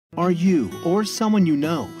Are you or someone you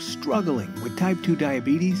know struggling with type 2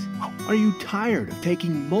 diabetes? Are you tired of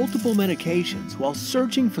taking multiple medications while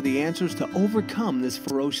searching for the answers to overcome this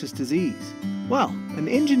ferocious disease? Well, an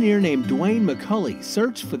engineer named DeWayne McCulley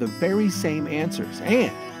searched for the very same answers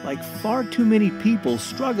and, like far too many people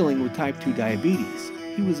struggling with type 2 diabetes,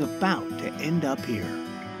 he was about to end up here.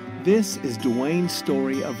 This is DeWayne's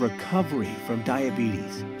story of recovery from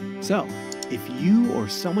diabetes. So, if you or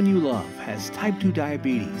someone you love has type 2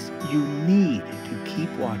 diabetes, you need to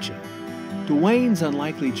keep watching. DeWayne's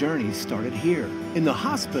unlikely journey started here, in the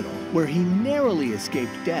hospital, where he narrowly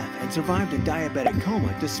escaped death and survived a diabetic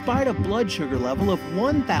coma despite a blood sugar level of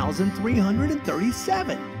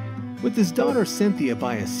 1,337. With his daughter Cynthia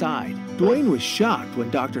by his side, DeWayne was shocked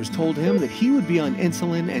when doctors told him that he would be on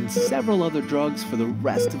insulin and several other drugs for the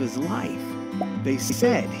rest of his life. They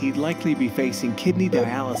said he'd likely be facing kidney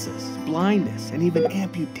dialysis, blindness, and even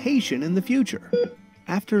amputation in the future.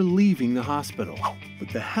 After leaving the hospital, with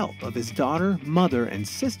the help of his daughter, mother, and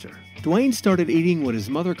sister, DeWayne started eating what his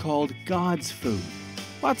mother called God's food.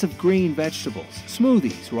 Lots of green vegetables,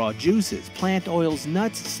 smoothies, raw juices, plant oils,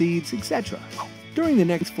 nuts, seeds, etc. During the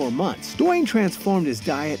next 4 months, DeWayne transformed his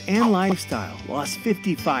diet and lifestyle, lost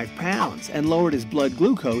 55 pounds, and lowered his blood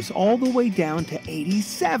glucose all the way down to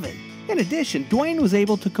 87. In addition, DeWayne was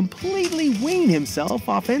able to completely wean himself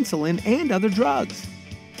off insulin and other drugs.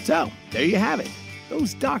 So, there you have it.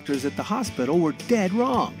 Those doctors at the hospital were dead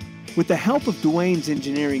wrong. With the help of DeWayne's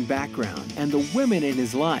engineering background and the women in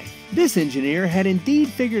his life, this engineer had indeed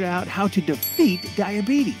figured out how to defeat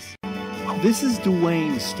diabetes. This is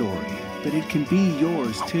DeWayne's story, but it can be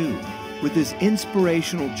yours too. With his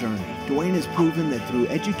inspirational journey, DeWayne has proven that through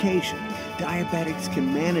education, diabetics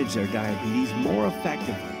can manage their diabetes more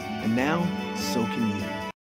effectively. And now, so can you.